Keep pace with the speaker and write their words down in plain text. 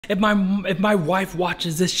If my wife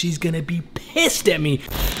watches this, she's gonna be pissed at me.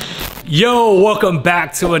 Yo, welcome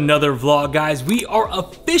back to another vlog, guys. We are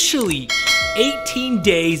officially 18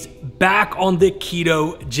 days back on the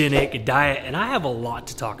ketogenic diet, and I have a lot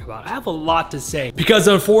to talk about. I have a lot to say because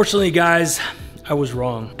unfortunately, guys, I was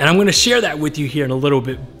wrong. And I'm gonna share that with you here in a little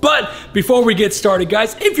bit. But before we get started,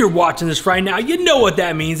 guys, if you're watching this right now, you know what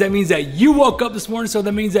that means. That means that you woke up this morning, so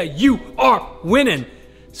that means that you are winning.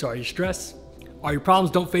 So are you stressed? All your problems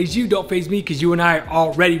don't faze you, don't faze me, because you and I are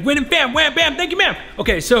already winning. Bam, wham, bam, thank you, ma'am.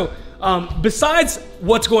 Okay, so besides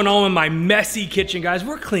what's going on in my messy kitchen, guys,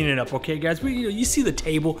 we're cleaning up, okay, guys? You see the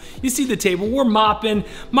table, we're mopping.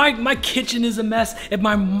 My kitchen is a mess. If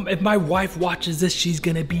my wife watches this, she's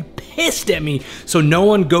gonna be pissed at me. So no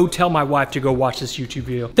one go tell my wife to go watch this YouTube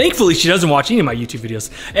video. Thankfully, she doesn't watch any of my YouTube videos.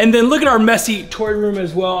 And then look at our messy toy room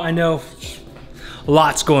as well. I know.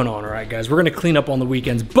 Lots going on, all right, guys. We're gonna clean up on the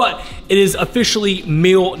weekends, but it is officially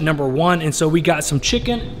meal number 1, and so we got some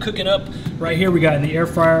chicken cooking up right here. We got in the air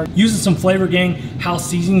fryer, using some Flavor Gang house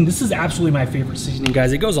seasoning. This is absolutely my favorite seasoning,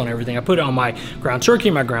 guys. It goes on everything. I put it on my ground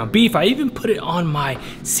turkey, my ground beef. I even put it on my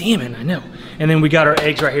salmon, I know. And then we got our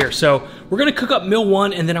eggs right here. So we're gonna cook up meal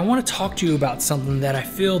 1, and then I wanna talk to you about something that I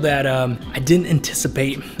feel that I didn't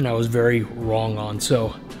anticipate and I was very wrong on.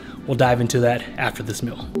 So we'll dive into that after this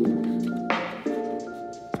meal.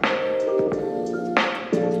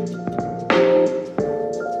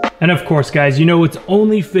 And of course, guys, you know it's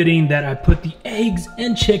only fitting that I put the eggs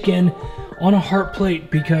and chicken on a heart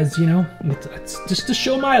plate because, you know, it's just to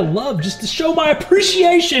show my love, just to show my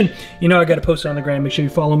appreciation. You know, I gotta post it on the gram. Make sure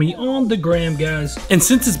you follow me on the gram, guys. And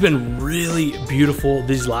since it's been really beautiful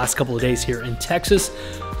these last couple of days here in Texas,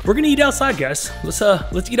 we're gonna eat outside, guys. Let's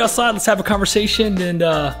eat outside, let's have a conversation, and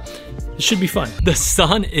it should be fun. The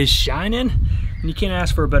sun is shining, and you can't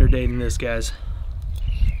ask for a better day than this, guys.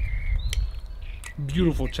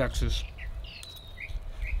 Beautiful Texas.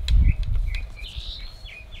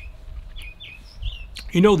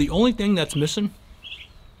 You know, the only thing that's missing,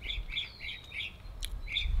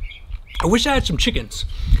 I wish I had some chickens.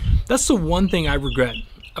 That's the one thing I regret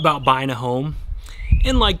about buying a home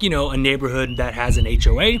in, like, you know, a neighborhood that has an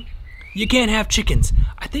HOA. You can't have chickens.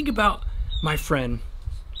 I think about my friend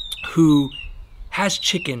who has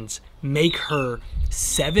chickens make her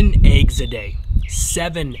 7 eggs a day.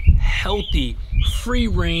 7 healthy, free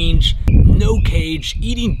range, no cage,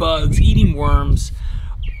 eating bugs, eating worms,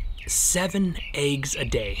 7 eggs a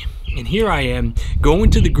day. And here I am going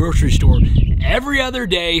to the grocery store every other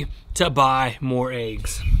day to buy more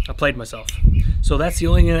eggs. I played myself. So that's the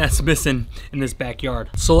only thing that's missing in this backyard.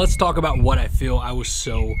 So let's talk about what I feel I was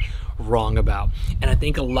so wrong about. And I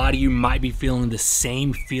think a lot of you might be feeling the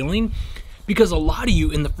same feeling, because a lot of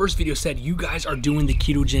you in the first video said you guys are doing the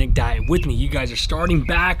ketogenic diet with me. You guys are starting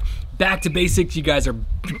back to basics. You guys are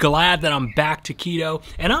glad that I'm back to keto,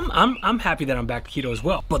 and I'm happy that I'm back to keto as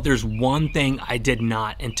well. But there's one thing I did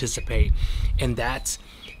not anticipate, and that's,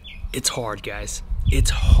 it's hard, guys. It's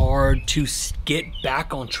hard to get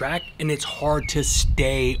back on track, and it's hard to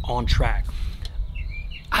stay on track.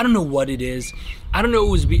 I don't know what it is. I don't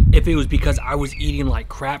know if it was because I was eating like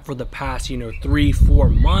crap for the past, you know,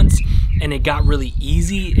 3-4 months, and it got really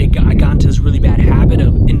easy. I got into this really bad habit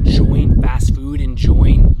of enjoying fast food,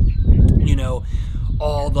 enjoying, you know,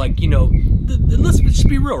 all, like, you know, let's just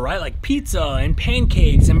be real, right? Like pizza and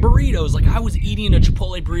pancakes and burritos. Like, I was eating a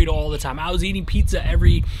Chipotle burrito all the time. I was eating pizza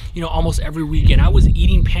almost every weekend. I was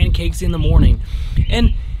eating pancakes in the morning,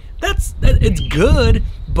 and it's good,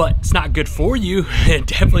 but it's not good for you. And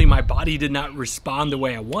definitely my body did not respond the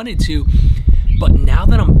way I wanted to. But now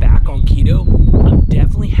that I'm back on keto, I'm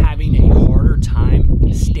definitely having a harder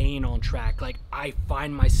time staying on track. Like, I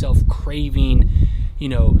find myself craving, you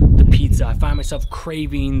know, the pizza. I find myself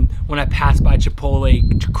craving, when I pass by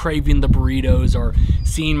Chipotle, craving the burritos, or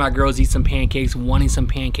seeing my girls eat some pancakes, wanting some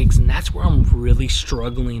pancakes. And that's where I'm really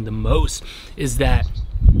struggling the most, is that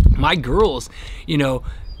my girls, you know,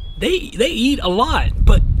 they eat a lot,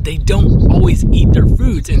 but they don't always eat their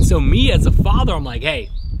foods. And so me as a father, I'm like,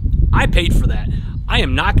 hey, I paid for that. I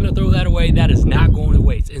am not gonna throw that away. That is not going to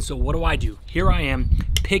waste. And so what do? Here I am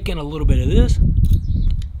picking a little bit of this,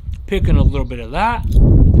 picking a little bit of that.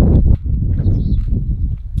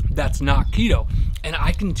 That's not keto. And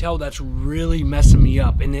I can tell that's really messing me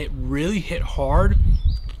up. And it really hit hard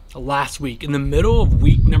last week. In the middle of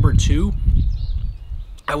week number 2,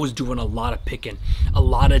 I was doing a lot of picking, a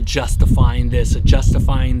lot of justifying this,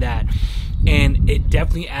 justifying that, and it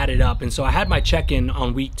definitely added up. And so I had my check-in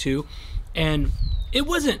on week 2, and it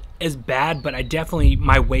wasn't as bad, but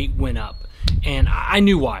my weight went up. And I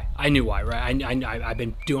knew why, right? I've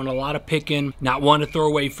been doing a lot of picking, not wanting to throw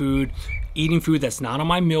away food, eating food that's not on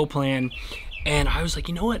my meal plan. And I was like,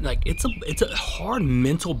 you know what, like it's a hard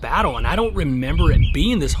mental battle, and I don't remember it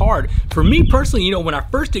being this hard. For me personally, you know, when I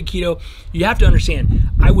first did keto, you have to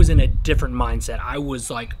understand, I was in a different mindset. I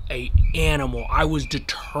was like an animal. I was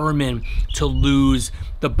determined to lose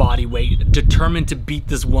the body weight, determined to beat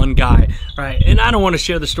this one guy, right? And I don't want to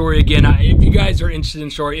share the story again. If you guys are interested in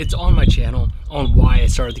the story, it's on my channel on why I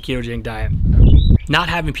started the ketogenic diet. Not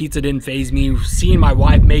having pizza didn't faze me. Seeing my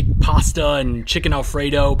wife make pasta and chicken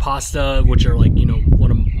Alfredo pasta, which are like, you know,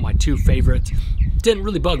 one of my two favorites, didn't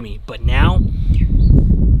really bug me. But now,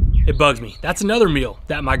 it bugs me. That's another meal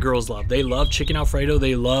that my girls love. They love chicken Alfredo.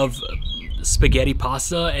 They love spaghetti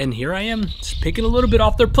pasta. And here I am, just picking a little bit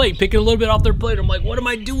off their plate, I'm like, what am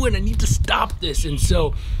I doing? I need to stop this. And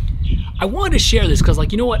so I wanted to share this because,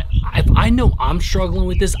 like, you know what? If I know I'm struggling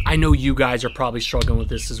with this, I know you guys are probably struggling with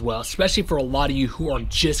this as well, especially for a lot of you who are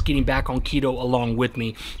just getting back on keto along with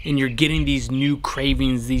me, and you're getting these new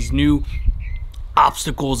cravings, these new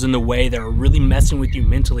obstacles in the way that are really messing with you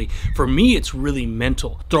mentally. For me, it's really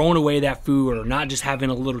mental. Throwing away that food, or not just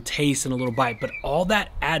having a little taste and a little bite, but all that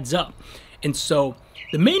adds up. And so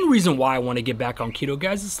the main reason why I want to get back on keto,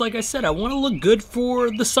 guys, is like I said, I want to look good for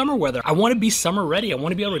the summer weather. I want to be summer ready. I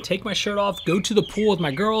want to be able to take my shirt off, go to the pool with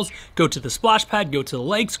my girls, go to the splash pad, go to the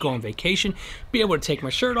lakes, go on vacation, be able to take my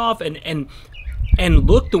shirt off and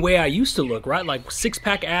look the way I used to look, right? Like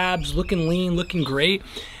six-pack abs, looking lean, looking great.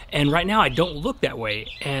 And right now I don't look that way.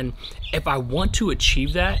 And if I want to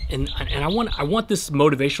achieve that, and I want this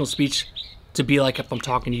motivational speech to be like if I'm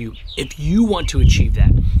talking to you. If you want to achieve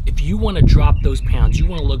that, if you want to drop those pounds, you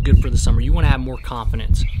want to look good for the summer, you want to have more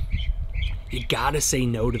confidence, you gotta say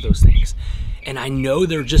no to those things. And I know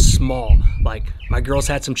they're just small. Like, my girls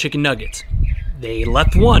had some chicken nuggets. They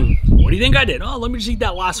left one. What do you think I did? Oh, let me just eat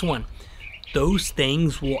that last one. Those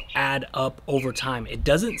things will add up over time. It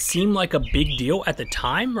doesn't seem like a big deal at the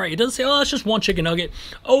time, right? It doesn't say, oh, it's just one chicken nugget.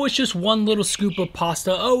 Oh, it's just one little scoop of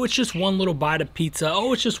pasta. Oh, it's just one little bite of pizza.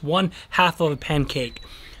 Oh, it's just one half of a pancake.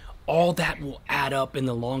 All that will add up in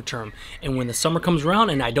the long term. And when the summer comes around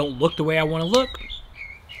and I don't look the way I want to look,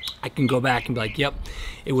 I can go back and be like, yep,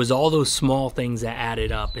 it was all those small things that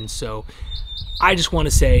added up. And so I just want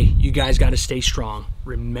to say, you guys got to stay strong.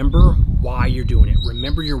 Remember why you're doing it.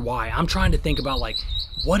 Remember your why. I'm trying to think about, like,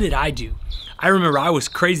 what did I do? I remember I was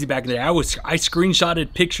crazy back in the day. I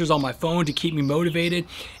screenshotted pictures on my phone to keep me motivated.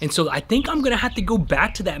 And so I think I'm going to have to go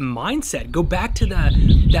back to that mindset, go back to that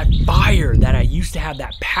fire that I used to have,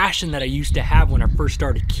 that passion that I used to have when I first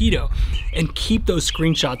started keto, and keep those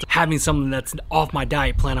screenshots, having something that's off my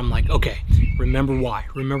diet plan. I'm like, okay, remember why.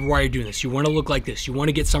 Remember why you're doing this. You want to look like this. You want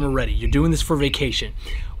to get summer ready. You're doing this for vacation.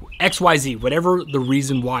 XYZ, whatever the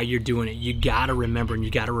reason why you're doing it, you gotta remember and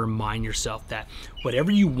you gotta remind yourself that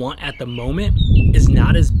whatever you want at the moment is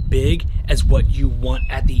not as big as what you want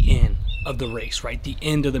at the end of the race, right? The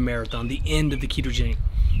end of the marathon, the end of the ketogenic,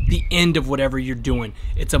 the end of whatever you're doing.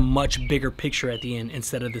 It's a much bigger picture at the end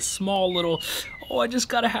instead of this small little, oh, I just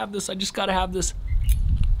gotta have this, I just gotta have this.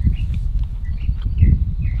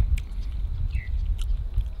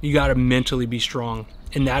 You gotta mentally be strong,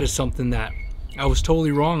 and that is something that I was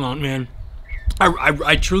totally wrong on, man.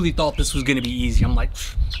 I truly thought this was gonna be easy. I'm like,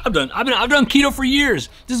 I've done keto for years.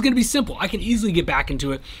 This is gonna be simple. I can easily get back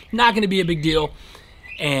into it. Not gonna be a big deal.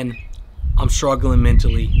 And I'm struggling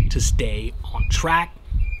mentally to stay on track,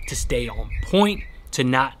 to stay on point, to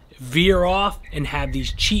not veer off and have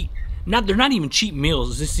these they're not even cheap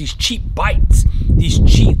meals. It's just these cheap bites, these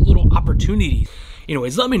cheap little opportunities.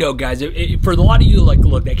 Anyways, let me know, guys. For a lot of you, like,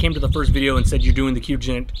 look, that came to the first video and said you're doing the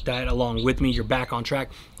ketogenic diet along with me, you're back on track.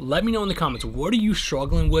 Let me know in the comments, what are you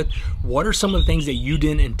struggling with? What are some of the things that you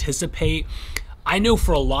didn't anticipate? I know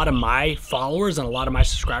for a lot of my followers and a lot of my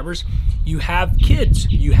subscribers, you have kids,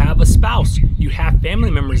 you have a spouse, you have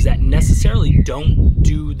family members that necessarily don't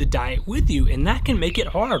do the diet with you, and that can make it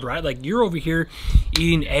hard, right? Like, you're over here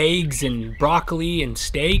eating eggs and broccoli and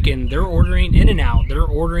steak, and they're ordering In-N-Out, they're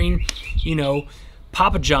ordering, you know,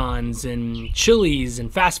 Papa John's and Chili's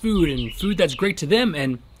and fast food and food that's great to them.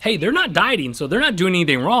 And hey, they're not dieting, so they're not doing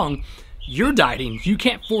anything wrong. You're dieting. You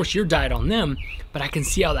can't force your diet on them. But I can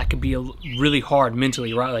see how that could be really hard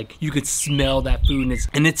mentally, right? Like, you could smell that food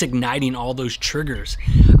and it's igniting all those triggers.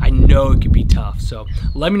 I know it could be tough. So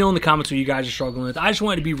let me know in the comments what you guys are struggling with. I just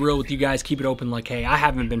wanted to be real with you guys, keep it open. Like, hey, I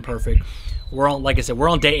haven't been perfect. We're on, like I said, we're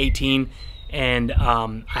on day 18. And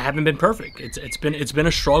I haven't been perfect. It's been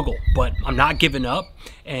a struggle, but I'm not giving up,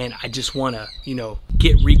 and I just want to, you know,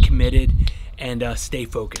 get recommitted and stay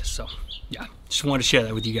focused. So yeah, just wanted to share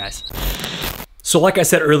that with you guys. So like I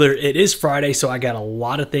said earlier, it is Friday, so I got a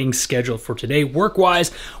lot of things scheduled for today work-wise.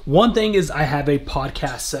 One thing is I have a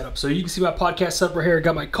podcast set up. So you can see my podcast set up right here. I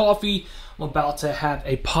got my coffee. I'm about to have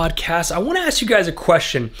a podcast. I want to ask you guys a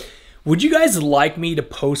question. Would you guys like me to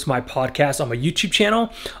post my podcast on my YouTube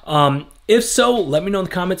channel? If so, let me know in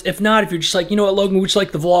the comments. If not, if you're just like, you know what, Logan, we just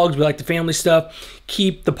like the vlogs, we like the family stuff,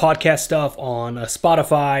 keep the podcast stuff on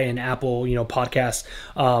Spotify and Apple, podcast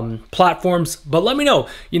platforms. But let me know.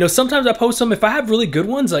 Sometimes I post them. If I have really good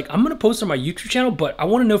ones, like I'm going to post on my YouTube channel, but I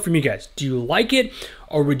want to know from you guys. Do you like it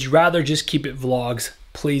or would you rather just keep it vlogs?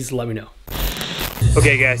 Please let me know.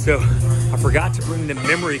 Okay guys, so I forgot to bring the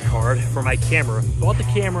memory card for my camera. Bought the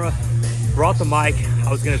camera, brought the mic.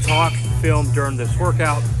 I was gonna talk, film during this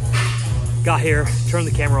workout. Got here, turned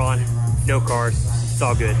the camera on, no card, it's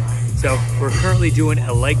all good. So we're currently doing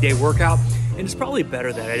a leg day workout, and it's probably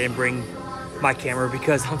better that I didn't bring my camera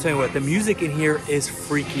because I'm telling you what, the music in here is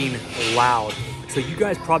freaking loud. So you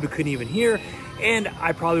guys probably couldn't even hear, and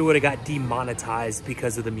I probably would have got demonetized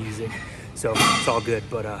because of the music. So it's all good,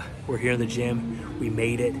 but we're here in the gym. We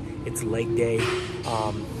made it. It's leg day.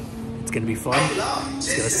 It's gonna be fun.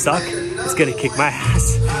 It's gonna suck. It's gonna kick my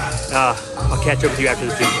ass. I'll catch up with you after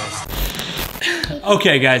the gym, guys.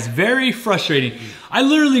 Okay, guys, very frustrating. I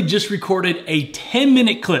literally just recorded a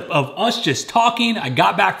 10-minute clip of us just talking. I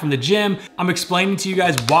got back from the gym. I'm explaining to you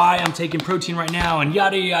guys why I'm taking protein right now and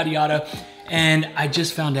yada, yada, yada. And I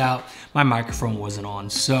just found out my microphone wasn't on.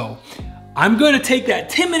 So I'm gonna take that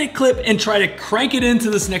 10-minute clip and try to crank it into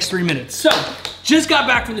this next 3 minutes. So, just got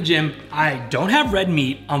back from the gym. I don't have red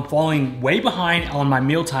meat. I'm falling way behind on my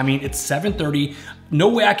meal timing. It's 7:30. No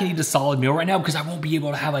way I can eat a solid meal right now because I won't be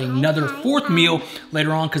able to have another fourth meal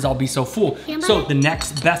later on because I'll be so full. So the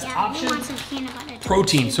next best option,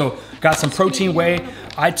 protein. So got some protein whey.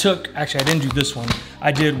 Actually I didn't do this one.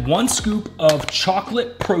 I did 1 scoop of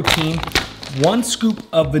chocolate protein, 1 scoop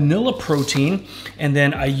of vanilla protein, and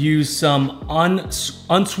then I used some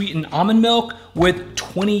unsweetened almond milk with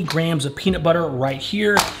 20 grams of peanut butter right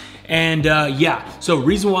here. And yeah, so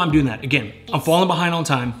reason why I'm doing that, again, I'm falling behind on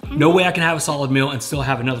time. No way I can have a solid meal and still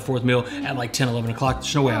have another fourth meal at like 10, 11 o'clock.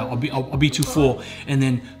 There's no way, I'll be too full. And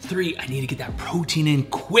then 3, I need to get that protein in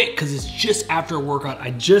quick because it's just after a workout.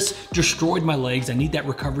 I just destroyed my legs. I need that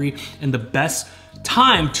recovery, and the best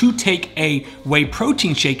time to take a whey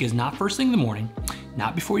protein shake is not first thing in the morning,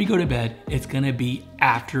 not before you go to bed. It's gonna be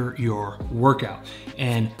after your workout.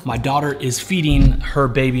 And my daughter is feeding her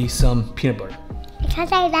baby some peanut butter.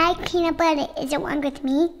 Because I like peanut butter, is it wrong with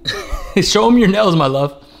me? Show them your nails, my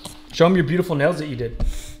love. Show them your beautiful nails that you did.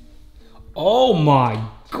 Oh my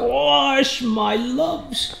gosh, my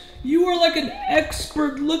loves. You are like an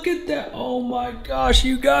expert. Look at that. Oh my gosh,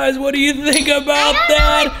 you guys, what do you think about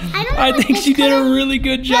that? I think she did a really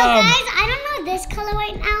good job. No, guys, I don't know this color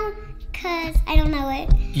right now because I don't know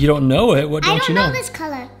it. You don't know it? What don't you know? I don't know this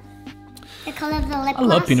color. The color of the lip gloss. I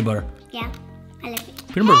love peanut butter. Yeah, I like it.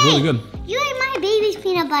 Peanut butter's really good. You ate my baby's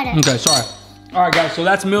peanut butter. Okay, sorry. All right, guys, so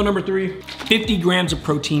that's meal number 3. 50 grams of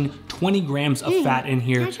protein, 20 grams of fat in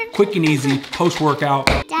here. Quick and easy, post-workout.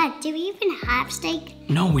 Dad, do we even have steak?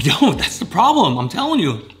 No, we don't. That's the problem. I'm telling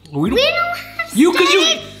you. We don't have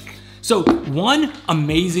steak. So one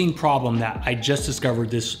amazing problem that I just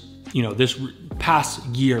discovered this past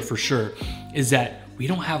year for sure is that we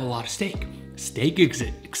don't have a lot of steak. Steak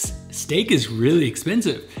is really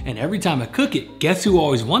expensive, and every time I cook it, guess who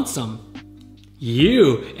always wants some?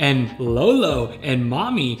 You and Lolo and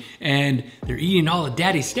Mommy, and they're eating all of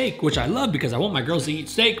Daddy's steak, which I love because I want my girls to eat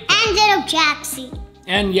steak. And little Jaxie.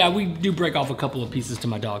 And yeah, we do break off a couple of pieces to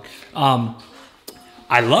my dog.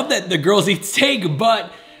 I love that the girls eat steak,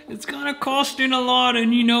 but it's kind of costing a lot,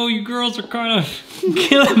 and you girls are kind of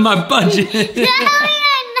killing my budget. No, we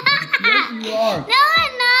are not. Yes, you are. No,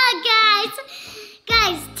 we're not, guys.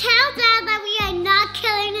 Guys, tell Dad that we are not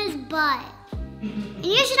killing his butt. And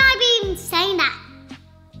you should not be even saying that.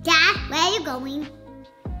 Dad, where are you going?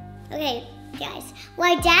 Okay, guys,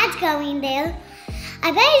 while Dad's going there,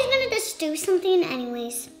 I bet he's gonna just do something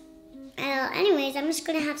anyways. Anyways, I'm just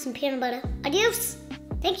gonna have some peanut butter. Adios.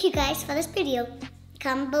 Thank you guys for this video.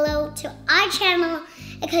 Comment below to our channel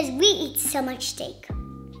because we eat so much steak.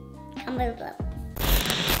 Comment below.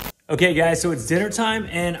 Okay guys, so it's dinner time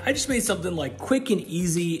and I just made something like quick and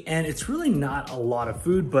easy, and it's really not a lot of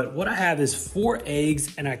food, but what I have is 4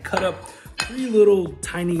 eggs and I cut up 3 little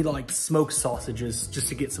tiny like smoked sausages just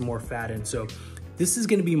to get some more fat in. So this is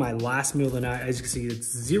gonna be my last meal of the night. As you can see, it's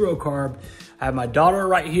 0 carb. I have my daughter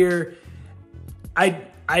right here. I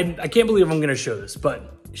can't believe I'm gonna show this,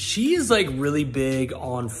 but she is like really big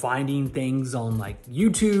on finding things on like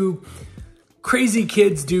YouTube. Crazy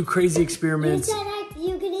kids do crazy experiments.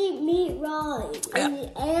 You can eat meat raw.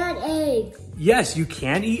 yes, you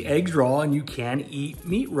can eat eggs raw and you can eat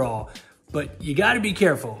meat raw, but you gotta be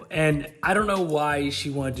careful. And I don't know why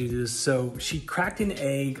she wanted to do this. So she cracked an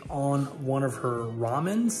egg on one of her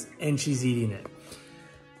ramens and she's eating it.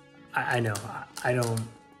 I know, I don't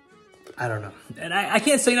know. And I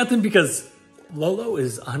can't say nothing because Lolo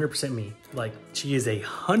is 100% me. Like, she is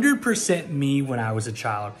 100% me when I was a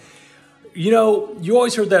child. You know, you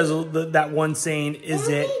always heard that one saying, is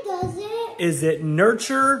it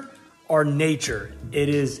nurture or nature? It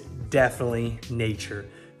is definitely nature,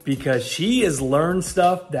 because she has learned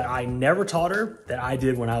stuff that I never taught her that I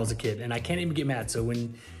did when I was a kid, and I can't even get mad. So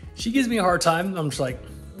when she gives me a hard time, I'm just like,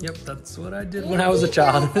 yep, that's what I did when I was a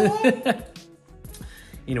child.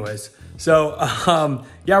 Anyways, so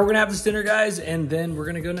yeah, we're gonna have this dinner, guys, and then we're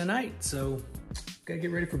gonna go tonight. So gotta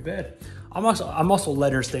get ready for bed. I'm also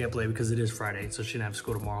letting her stay up late because it is Friday, so she didn't have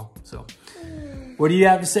school tomorrow. So what do you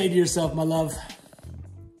have to say to yourself, my love?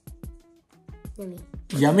 Yummy.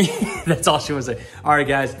 Yummy? That's all she wants to say. All right,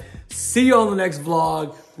 guys, see you on the next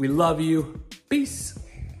vlog. We love you. Peace.